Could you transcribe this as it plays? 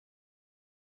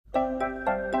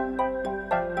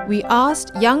We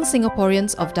asked young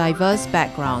Singaporeans of diverse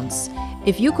backgrounds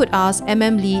if you could ask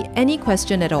Lee any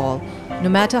question at all, no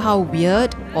matter how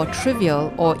weird or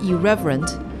trivial or irreverent,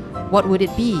 what would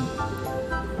it be?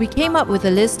 We came up with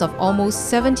a list of almost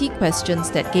 70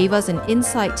 questions that gave us an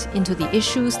insight into the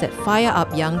issues that fire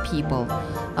up young people.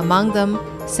 Among them,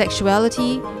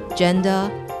 sexuality, gender,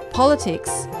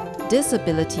 politics,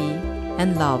 disability,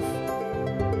 and love.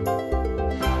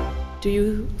 Do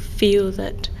you feel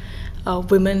that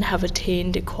women have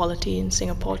attained equality in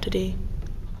Singapore today?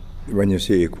 When you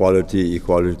say equality,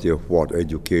 equality of what?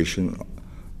 Education,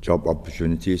 job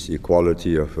opportunities,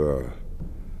 equality of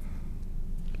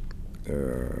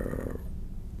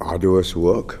arduous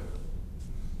work?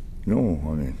 No,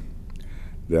 I mean,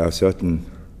 there are certain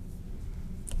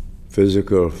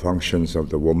physical functions of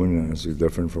the woman that's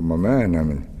different from a man. I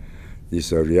mean,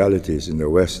 these are realities. In the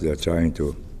West, they're trying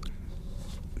to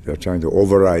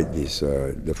override these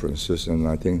differences, and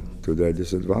I think to their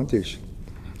disadvantage.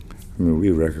 I mean,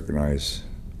 we recognize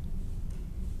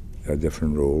their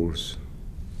different roles.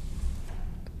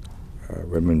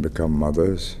 Women become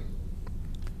mothers.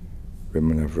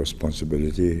 Women have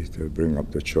responsibility to bring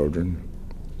up the children.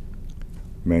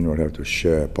 Men will have to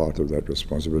share part of that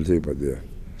responsibility, but they're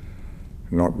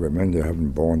not women, they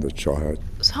haven't born the child.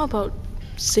 So how about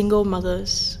single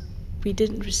mothers? We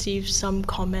did receive some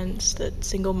comments that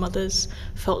single mothers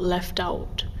felt left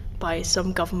out by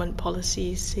some government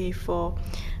policies, say for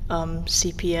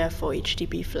CPF or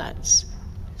HDB flats.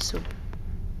 So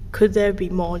could there be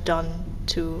more done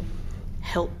to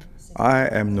help? I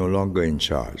am no longer in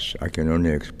charge. I can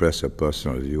only express a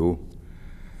personal view.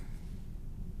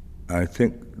 I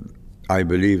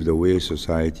believe the way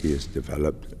society is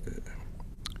developed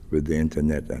with the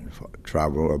internet and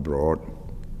travel abroad,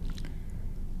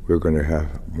 we're going to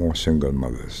have more single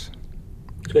mothers.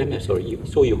 So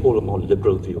you hold a more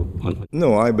liberal view?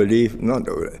 No, I believe not.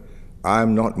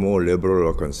 I'm not more liberal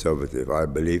or conservative. I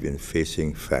believe in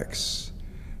facing facts,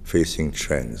 facing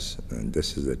trends, and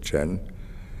this is a trend.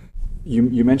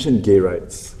 You mentioned gay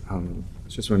rights. I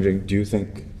was just wondering, do you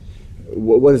think,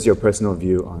 what is your personal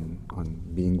view on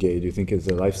being gay? Do you think it's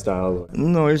a lifestyle?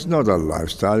 No, it's not a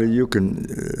lifestyle. You can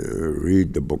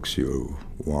read the books you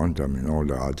want, I mean, all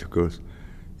the articles.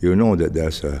 You know that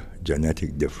there's a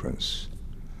genetic difference.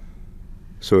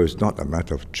 So it's not a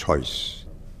matter of choice.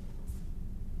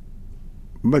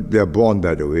 But they're born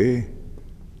that way,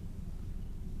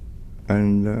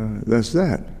 and that's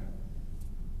that.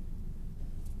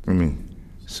 I mean,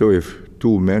 so if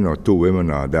two men or two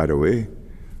women are that way,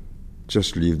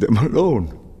 just leave them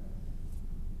alone.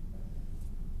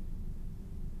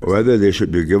 Whether they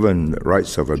should be given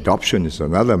rights of adoption is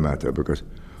another matter, because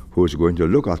who's going to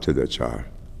look after the child?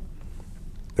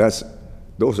 Those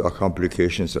are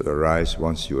complications that arise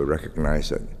once you recognize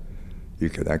that you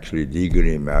can actually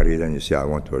legally marry, then you say, I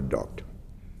want to adopt.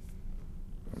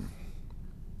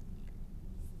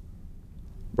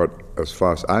 But as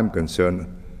far as I'm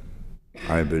concerned,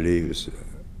 I believe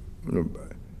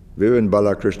Vivian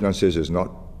Balakrishnan says it's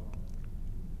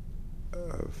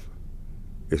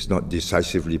not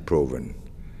decisively proven.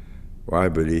 Well, I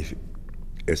believe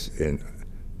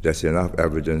there's enough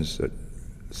evidence that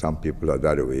some people are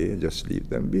that way, just leave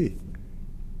them be.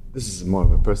 This is more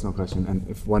of a personal question, and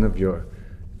if one of your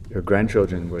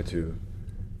grandchildren were to...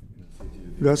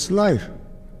 That's life.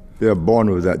 They are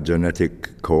born with that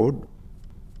genetic code.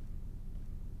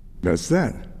 That's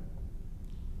that.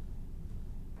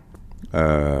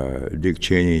 Dick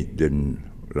Cheney didn't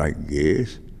like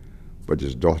gays, but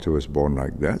his daughter was born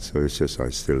like that, so he says,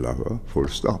 I still love her, full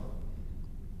stop.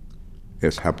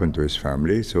 It's happened to his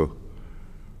family, so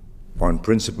on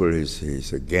principle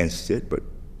he's against it, but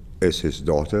it's his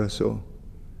daughter, so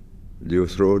you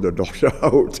throw the daughter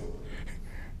out.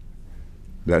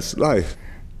 That's life.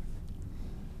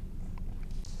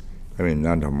 I mean,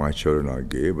 none of my children are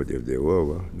gay, but if they were,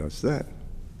 well, that's that.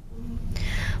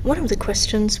 One of the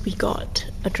questions we got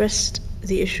addressed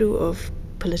the issue of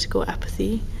political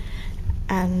apathy,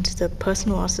 and the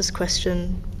person who asked this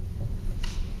question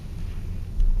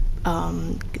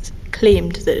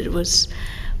claimed that it was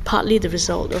partly the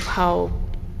result of how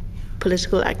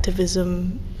political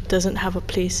activism doesn't have a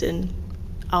place in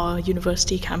our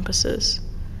university campuses.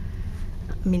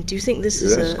 I mean, do you think this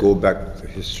is Let's go back to the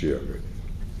history of it.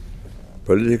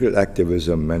 Political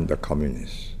activism meant the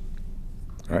communists,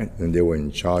 right? And they were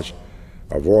in charge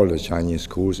of all the Chinese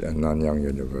schools and Nanyang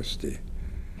University.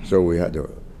 So we had to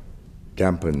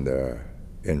dampen their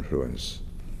influence.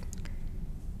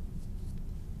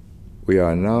 We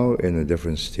are now in a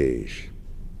different stage.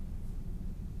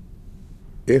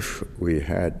 If we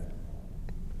had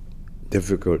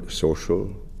difficult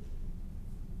social,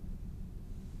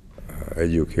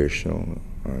 educational,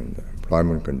 and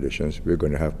employment conditions, we're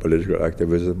going to have political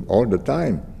activism all the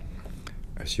time,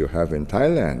 as you have in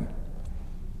Thailand,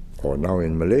 or now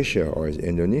in Malaysia, or in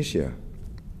Indonesia.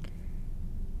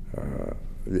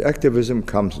 The activism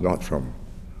comes not from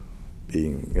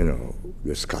being,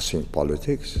 discussing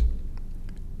politics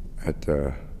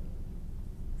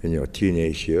in your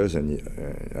teenage years and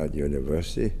at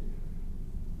university.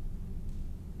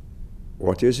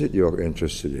 What is it you're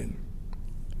interested in?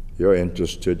 You're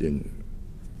interested in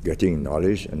getting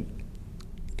knowledge and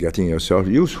getting yourself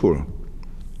useful.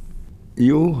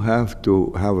 You have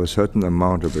to have a certain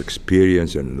amount of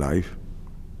experience in life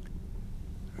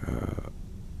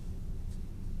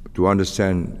to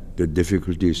understand the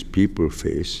difficulties people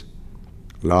face,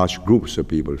 large groups of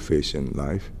people face in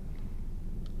life,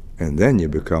 and then you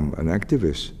become an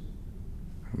activist.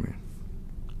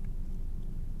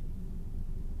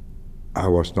 I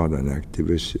was not an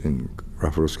activist in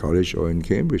Raffles College or in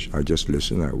Cambridge. I just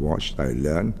listened, I watched, I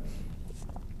learned.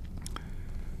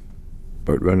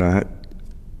 But when I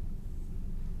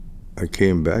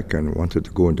came back and wanted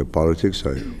to go into politics,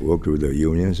 I worked with the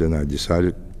unions, and I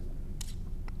decided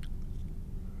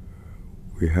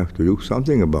we have to do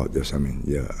something about this.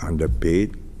 They're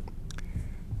underpaid,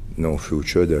 no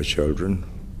future, their children.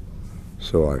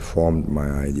 So I formed my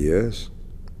ideas,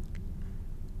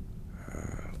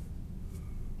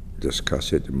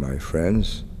 discussed it with my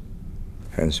friends.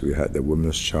 Hence we had the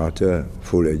Women's Charter,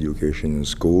 full education in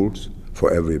schools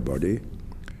for everybody.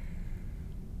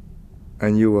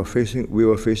 And we were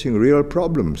facing real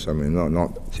problems.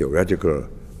 Not theoretical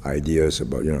ideas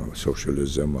about,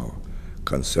 socialism or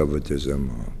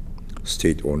conservatism or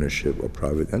state ownership or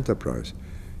private enterprise.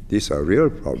 These are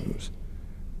real problems.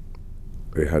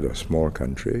 We had a small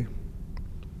country.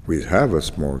 We have a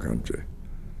small country.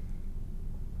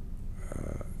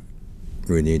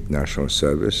 We need national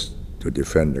service to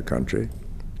defend the country.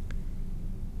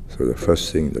 So the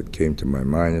first thing that came to my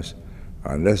mind is,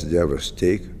 unless they have a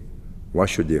stake, why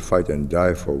should they fight and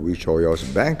die for Wee Cho Yaw's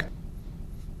bank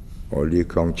or Lee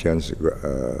Kuan Yew's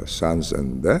sons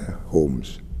and their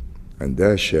homes and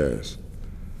their shares?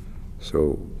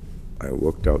 So I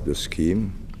worked out the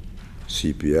scheme,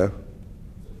 CPF,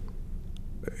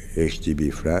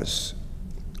 HDB flats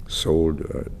sold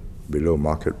below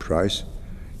market price.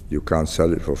 You can't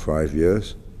sell it for 5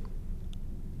 years,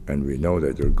 and we know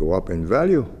that it'll go up in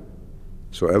value.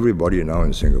 So everybody now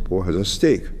in Singapore has a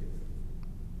stake.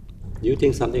 Do you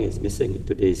think something is missing in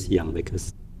today's young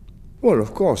makers? Well,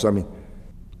 of course.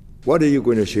 What are you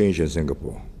going to change in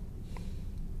Singapore?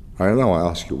 I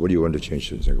ask you, what do you want to change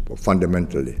in Singapore?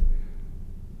 Fundamentally,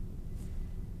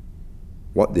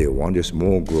 what they want is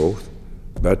more growth,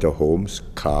 better homes,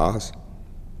 cars,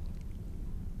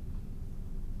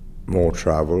 more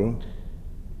travel,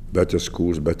 better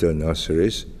schools, better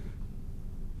nurseries,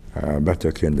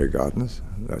 better kindergartens.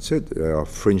 That's it. They are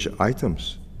fringe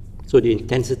items. So the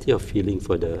intensity of feeling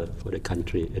for the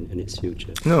country and its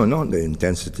future? No, not the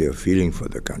intensity of feeling for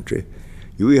the country.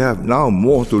 You have now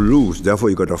more to lose, therefore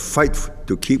you've got to fight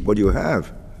to keep what you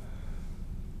have.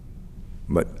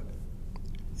 But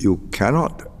you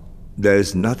cannot, there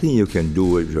is nothing you can do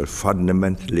which will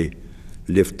fundamentally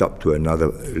lift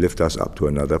us up to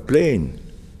another plane.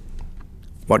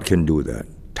 What can do that?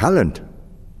 Talent.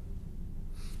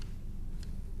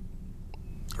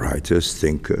 Writers,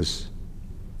 thinkers,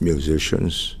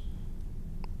 musicians,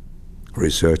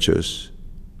 researchers,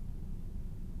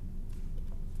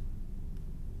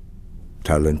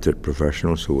 talented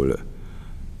professionals who will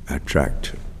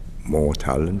attract more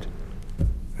talent,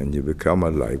 and you become a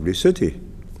lively city.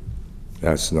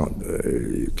 That's not,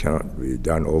 it cannot be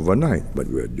done overnight, but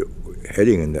we're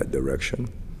heading in that direction.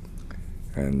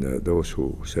 And those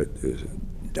who said this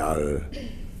dull,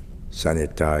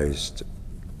 sanitized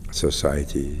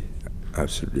society,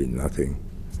 absolutely nothing,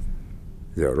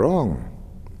 they're wrong.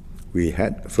 We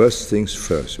had, first things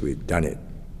first, we've done it.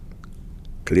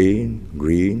 Clean,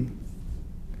 green,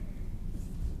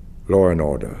 law and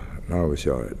order. Now we see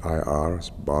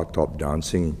IRs, bar top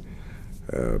dancing,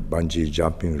 bungee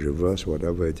jumping, reverse,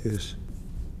 whatever it is.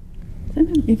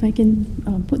 If I can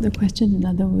put the question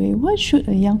another way, why should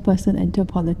a young person enter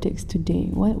politics today?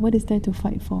 What is there to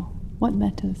fight for? What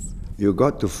matters? You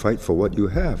got to fight for what you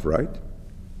have, right?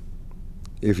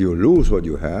 If you lose what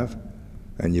you have,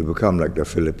 and you become like the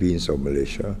Philippines or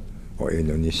Malaysia or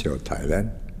Indonesia or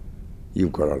Thailand,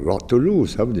 you've got a lot to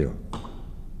lose, haven't you?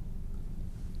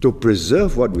 To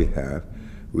preserve what we have,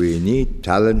 we need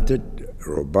talented,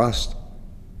 robust,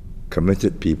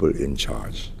 committed people in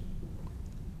charge.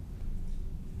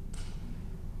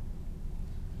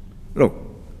 Look,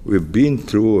 we've been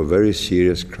through a very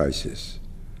serious crisis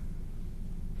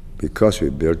because we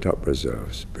built up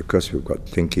reserves, because we've got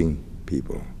thinking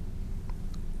people,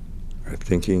 a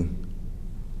thinking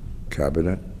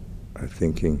cabinet, a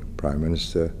thinking prime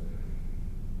minister,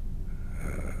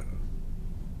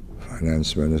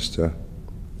 finance minister,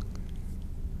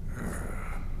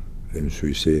 Lim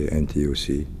Swee Say,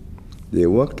 NTUC. They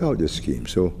worked out the scheme.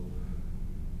 So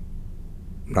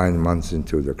 9 months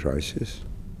into the crisis,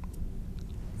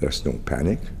 there's no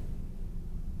panic.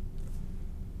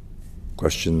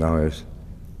 Question now is,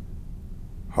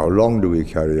 how long do we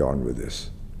carry on with this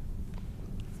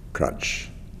crutch?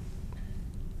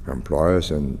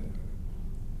 Employers and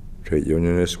trade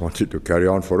unionists wanted to carry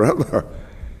on forever,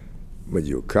 but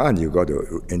you can't. You got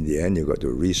to, in the end, you got to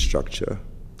restructure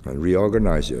and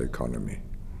reorganize your economy,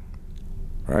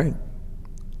 right?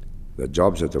 The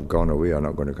jobs that have gone away are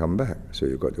not going to come back, so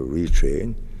you've got to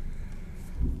retrain.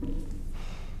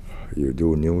 You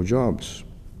do new jobs,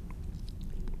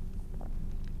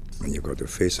 and you've got to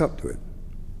face up to it.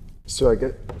 So I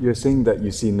get you're saying that you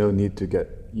see no need to get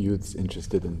youths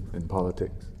interested in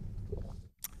politics.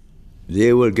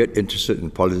 They will get interested in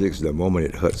politics the moment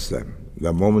it hurts them.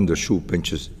 The moment the shoe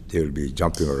pinches, they'll be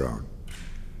jumping around.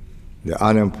 The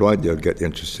unemployed, they'll get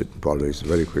interested in politics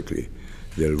very quickly.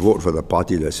 They'll vote for the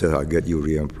party that says, I'll get you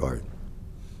re-employed.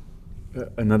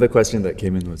 Another question that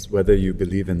came in was whether you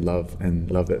believe in love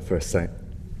and love at first sight.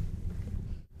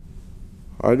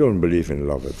 I don't believe in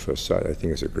love at first sight. I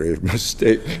think it's a grave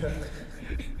mistake.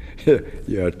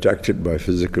 You're attracted by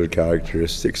physical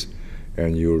characteristics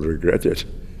and you'll regret it.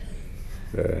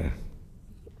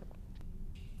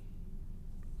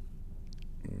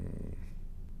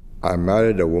 I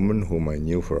married a woman whom I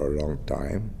knew for a long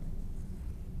time.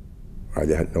 I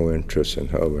had no interest in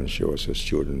her when she was a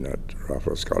student at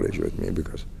Raffles College with me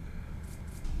because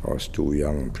I was too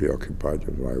young and preoccupied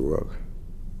with my work.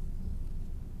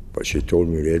 But she told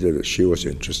me later that she was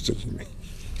interested in me.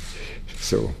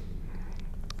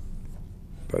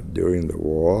 But during the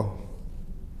war,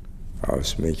 I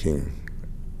was making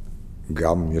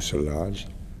gum mucilage.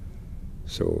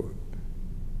 So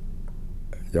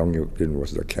Yong Yuk Tin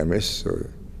was the chemist. So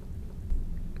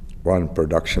one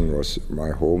production was my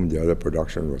home, the other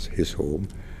production was his home.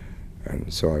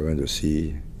 And so I went to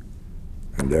see,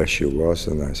 and there she was,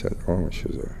 and I said, oh,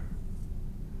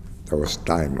 there was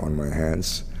time on my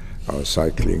hands. I was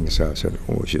cycling, so I said,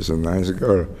 oh, she's a nice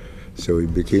girl. So we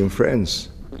became friends.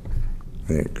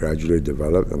 And it gradually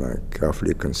developed, and I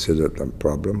carefully considered the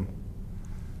problem.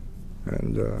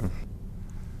 And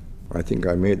I think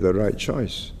I made the right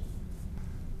choice.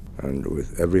 And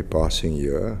with every passing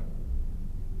year,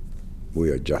 we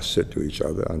adjusted to each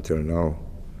other until now.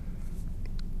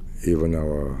 Even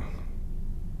our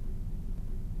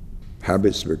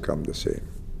habits become the same.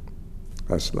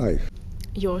 That's life.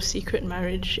 Your secret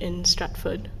marriage in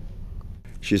Stratford?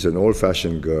 She's an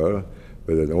old-fashioned girl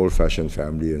with an old-fashioned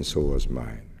family, and so was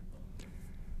mine.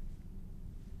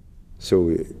 So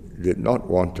we did not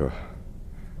want to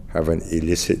have an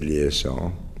illicit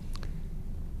liaison,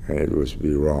 and it would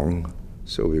be wrong,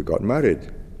 so we got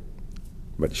married.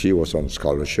 But she was on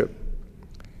scholarship,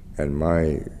 and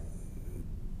my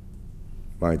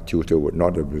tutor would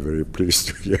not have been very pleased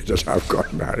to hear that I've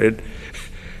got married,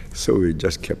 so we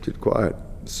just kept it quiet.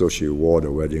 So she wore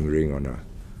the wedding ring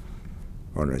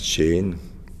on a chain.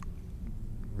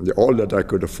 All that I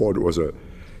could afford was a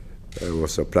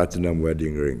platinum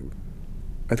wedding ring.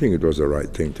 I think it was the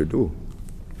right thing to do.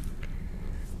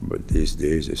 But these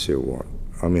days they say, what?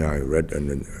 I mean, I read, and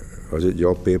then, was it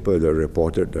your paper that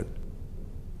reported that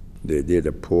they did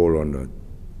a poll on the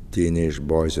teenage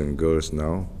boys and girls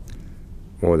now?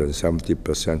 More than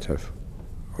 70% have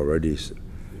already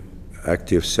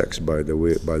active sex, by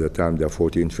the time they're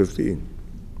 14, 15.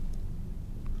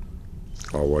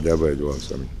 Or whatever it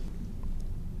was. I mean,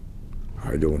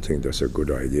 I don't think that's a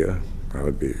good idea. I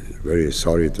would be very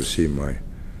sorry to see my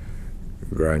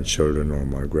grandchildren or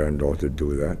my granddaughter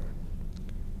do that.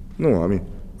 No, I mean,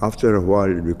 after a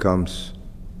while it becomes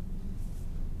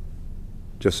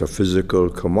just a physical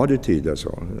commodity, that's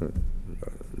all.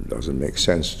 It doesn't make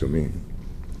sense to me.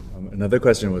 Another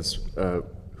question was,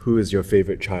 who is your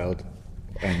favorite child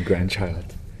and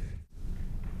grandchild?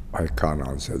 I can't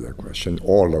answer that question.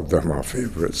 All of them are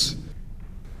favorites.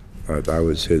 But I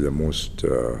would say the most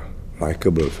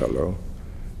likable fellow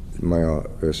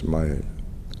is my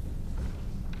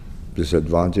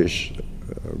disadvantaged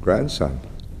grandson.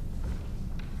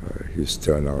 He's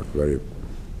turned out very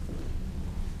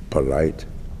polite,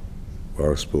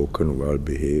 well-spoken,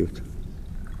 well-behaved.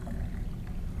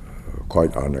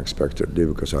 Quite unexpectedly,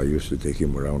 because I used to take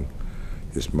him around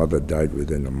His mother died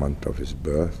within a month of his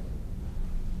birth.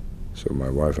 So my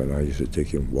wife and I used to take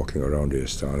him walking around the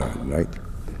Astana at night.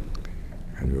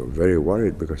 And we were very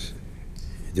worried because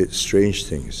he did strange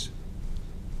things.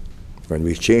 When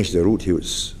we changed the route, he would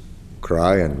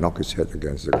cry and knock his head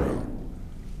against the ground.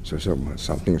 So I said,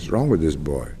 something's wrong with this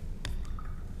boy.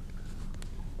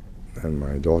 And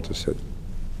my daughter said,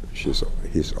 he's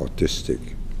autistic.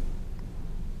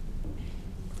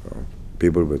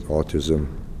 People with autism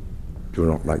do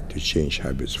not like to change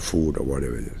habits, food or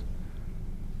whatever it is.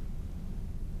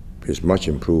 He's much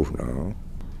improved now.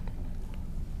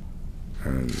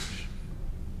 And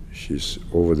she's,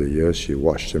 over the years, she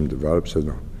watched him develop. So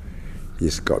now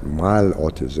he's got mild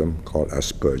autism called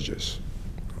Asperger's.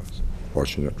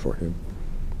 Fortunate for him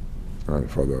and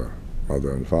for the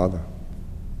mother and father.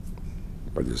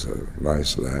 But he's a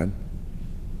nice lad,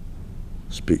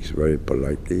 speaks very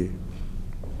politely.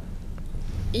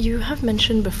 You have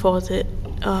mentioned before that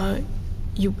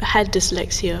you had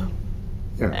dyslexia.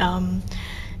 Yeah.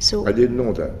 So I didn't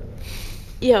know that.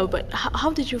 Yeah, but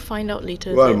how did you find out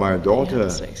later? Well, that my you daughter had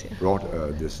dyslexia? brought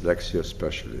a dyslexia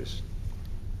specialist.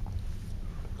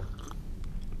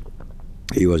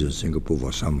 He was in Singapore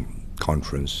for some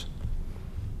conference,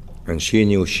 and she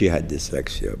knew she had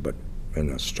dyslexia, but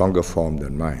in a stronger form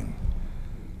than mine.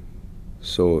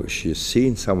 So she's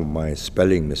seen some of my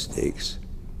spelling mistakes,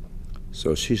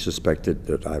 so she suspected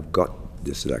that I've got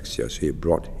dyslexia, so he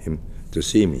brought him to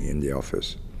see me in the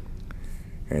office.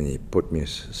 And he put me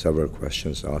several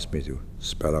questions, asked me to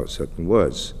spell out certain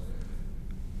words.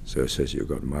 So he says, you've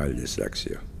got mild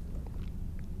dyslexia.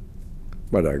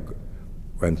 But I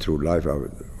went through life,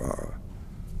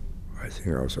 I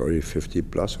think I was already 50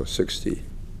 plus or 60.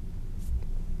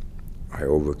 I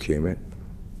overcame it.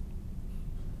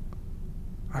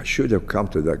 I should have come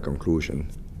to that conclusion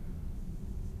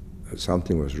that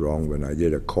something was wrong when I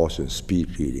did a course in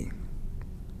speed reading.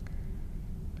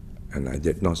 And I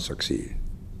did not succeed.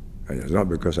 And it's not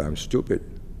because I'm stupid,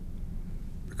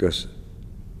 because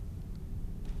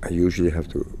I usually have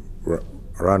to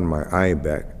run my eye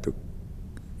back to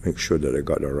make sure that I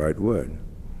got the right word.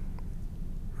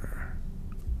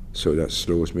 So that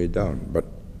slows me down. But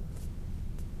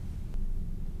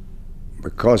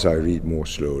because I read more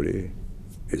slowly,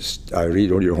 I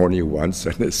read only once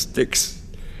and it sticks.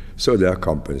 So there are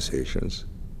compensations.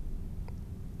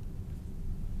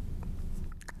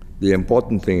 The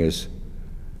important thing is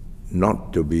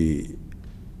not to be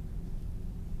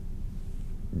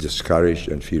discouraged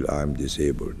and feel I'm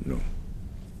disabled, no.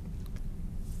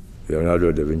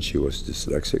 Leonardo da Vinci was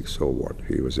dyslexic, so what?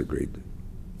 He was a great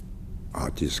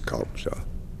artist, sculptor,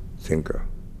 thinker.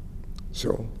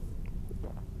 So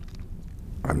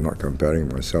I'm not comparing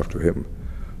myself to him,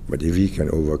 but if he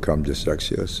can overcome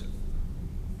dyslexia,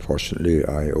 fortunately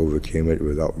I overcame it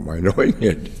without my knowing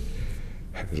it.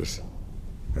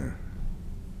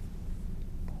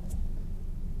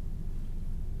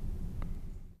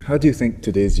 How do you think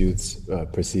today's youths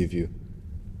perceive you?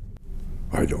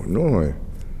 I don't know.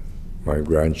 My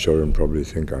grandchildren probably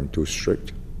think I'm too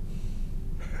strict.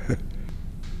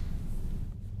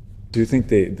 Do you think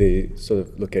they sort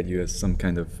of look at you as some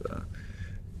kind of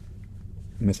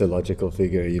mythological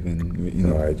figure even? You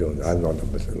know? No, I don't. I'm not a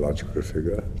mythological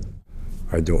figure.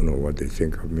 I don't know what they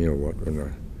think of me or what.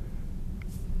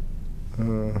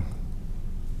 And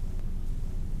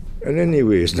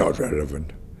anyway, it's not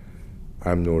relevant.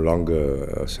 I'm no longer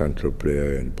a central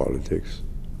player in politics.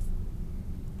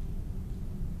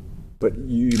 But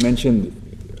you mentioned,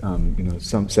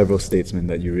 several statesmen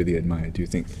that you really admire. Do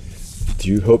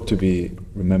you hope to be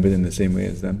remembered in the same way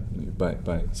as them by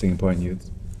Singaporean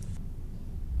youth?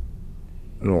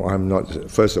 No, I'm not.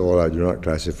 First of all, I do not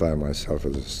classify myself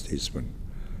as a statesman.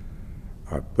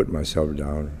 I put myself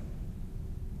down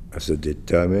as a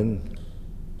determined,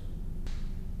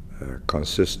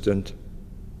 consistent,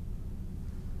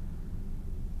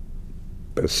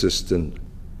 persistent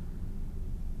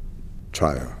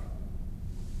trier.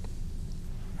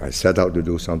 I set out to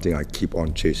do something, I keep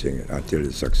on chasing it until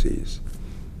it succeeds.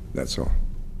 That's all.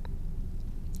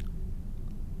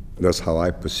 That's how I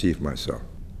perceive myself.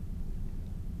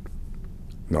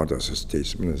 Not as a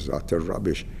statesman, it's utter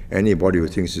rubbish. Anybody who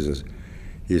thinks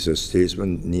he's a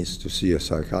statesman needs to see a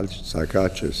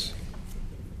psychiatrist.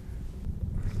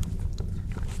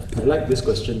 I like this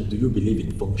question, do you believe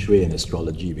in feng shui and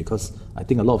astrology? Because I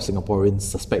think a lot of Singaporeans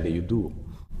suspect that you do.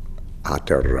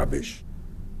 Utter rubbish.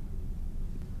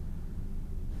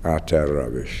 Utter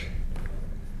rubbish.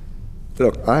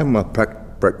 Look, I'm a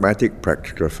pragmatic,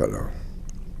 practical fellow.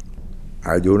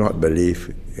 I do not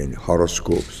believe in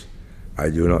horoscopes. I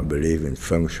do not believe in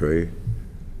feng shui.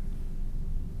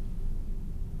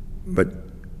 But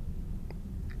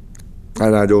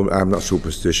And I'm not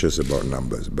superstitious about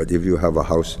numbers, but if you have a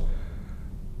house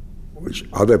which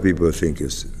other people think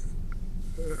is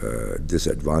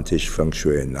disadvantaged feng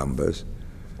shui in numbers,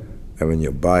 and when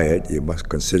you buy it, you must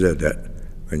consider that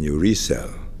when you resell.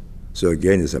 So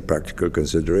again, it's a practical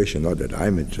consideration, not that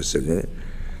I'm interested in it,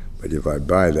 but if I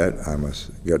buy that, I must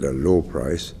get a low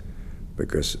price,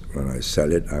 because when I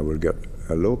sell it, I will get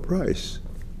a low price.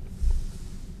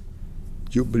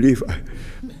 Do you believe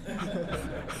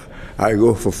I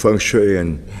go for feng shui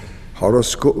and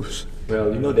horoscopes?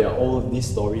 Well, you know, there are all these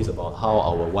stories about how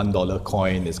our $1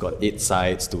 coin has got 8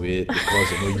 sides to it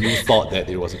because, you know, you thought that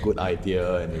it was a good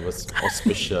idea and it was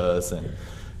auspicious and...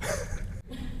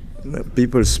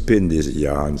 People spin these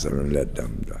yarns and let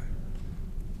them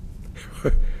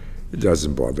die. It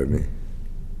doesn't bother me.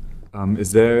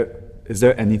 Is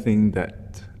there anything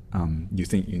that you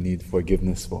think you need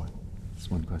forgiveness for?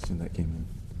 That's one question that came in.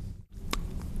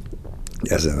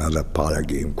 There's another parlor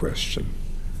game question.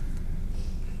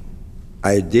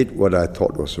 I did what I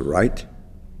thought was right,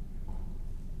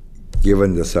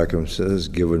 given the circumstances,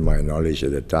 given my knowledge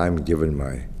at the time, given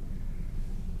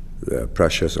the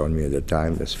pressures on me at the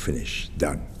time. That's finished,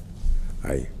 done.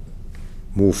 I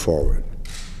move forward.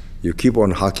 You keep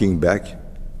on harking back,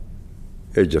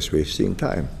 you're just wasting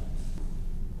time.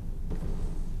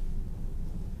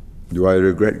 Do I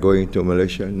regret going to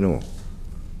Malaysia? No.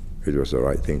 It was the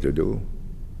right thing to do.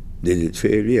 Did it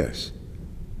fail? Yes.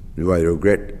 Do I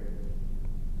regret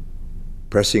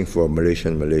pressing for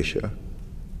Malaysia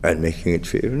and making it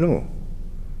fail? No.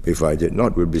 If I did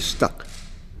not, we'd be stuck.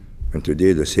 And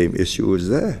today the same issue is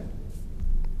there.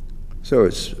 So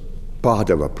it's part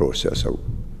of a process of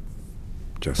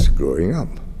just growing up.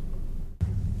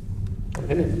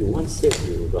 And you once said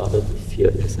you would rather be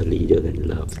feared as a leader than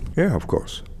loved. Yeah, of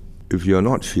course. If you're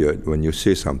not feared, when you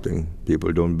say something,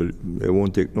 people they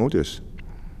won't take notice.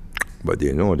 But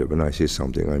they know that when I say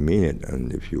something, I mean it.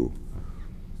 And if you're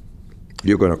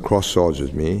going to cross swords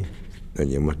with me, then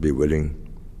you must be willing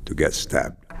to get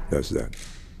stabbed. That's that.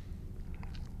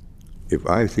 If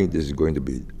I think this is going to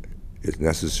be, it's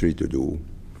necessary to do,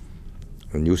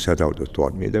 and you set out to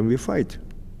thwart me, then we fight.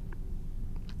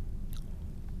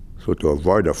 So to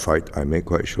avoid a fight, I make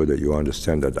quite sure that you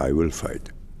understand that I will fight.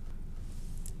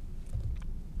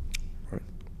 Right?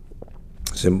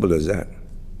 Simple as that.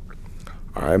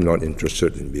 I am not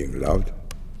interested in being loved.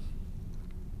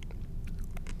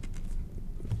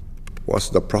 What's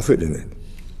the profit in it?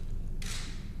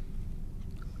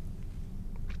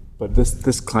 But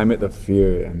this climate of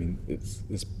fear, I mean,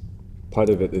 it's part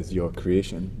of it is your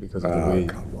creation because of the way.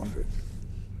 Come off it.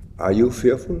 Are you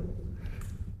fearful?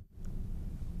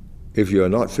 If you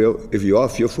are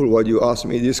fearful, why do you ask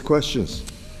me these questions?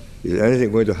 Is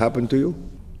anything going to happen to you?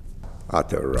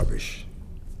 Utter rubbish.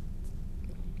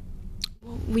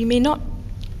 We may not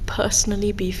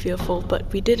personally be fearful,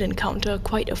 but we did encounter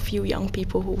quite a few young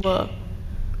people who were.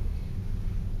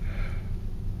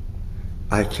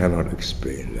 I cannot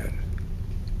explain that.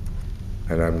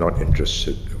 And I'm not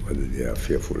interested whether they are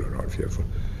fearful or not fearful.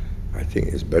 I think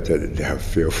it's better that they are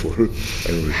fearful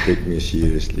and will take me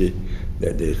seriously,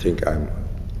 that they think I'm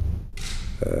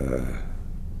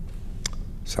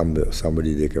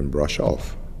somebody they can brush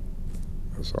off.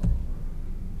 That's all.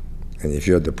 And if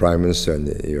you're the Prime Minister and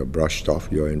you're brushed off,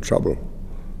 you're in trouble.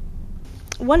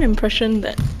 One impression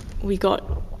that we got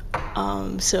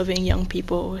serving young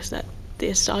people was that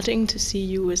they're starting to see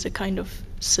you as a kind of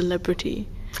celebrity.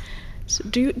 So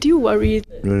do you worry?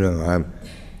 No,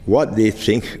 what they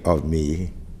think of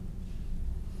me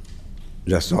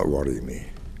does not worry me.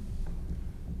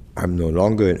 I'm no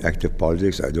longer in active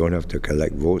politics. I don't have to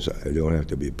collect votes. I don't have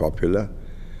to be popular.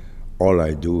 All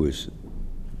I do is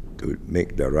to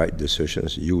make the right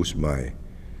decisions, use my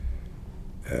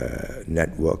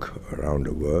network around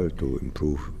the world to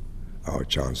improve our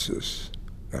chances.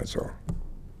 That's all.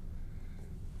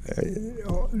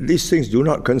 These things do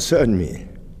not concern me.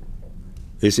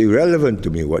 It's irrelevant to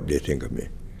me what they think of me.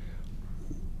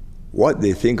 What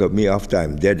they think of me after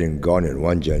I'm dead and gone in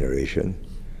one generation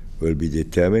will be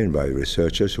determined by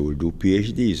researchers who will do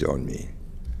PhDs on me.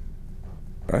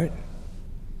 Right?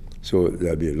 So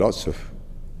there'll be lots of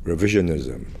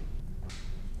revisionism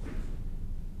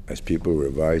as people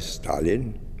revise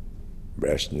Stalin,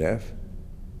 Brezhnev,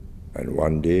 and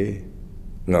one day,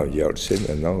 now Yeltsin,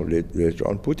 and now later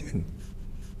on Putin.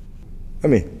 I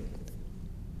mean,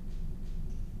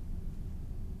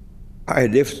 I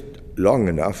lived long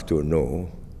enough to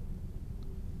know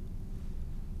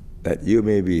that you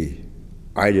may be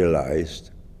idealized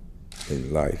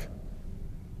in life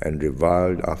and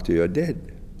reviled after you're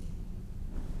dead.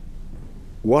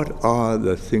 What are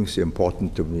the things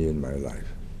important to me in my life?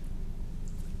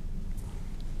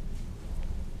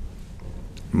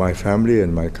 my family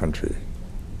and my country.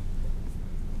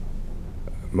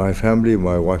 My family,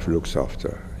 my wife looks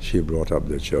after. She brought up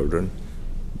the children.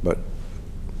 But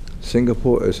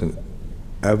Singapore is an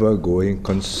ever-going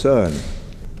concern.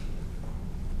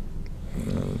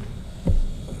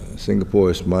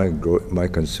 Singapore is my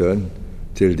concern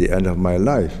till the end of my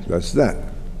life. That's that.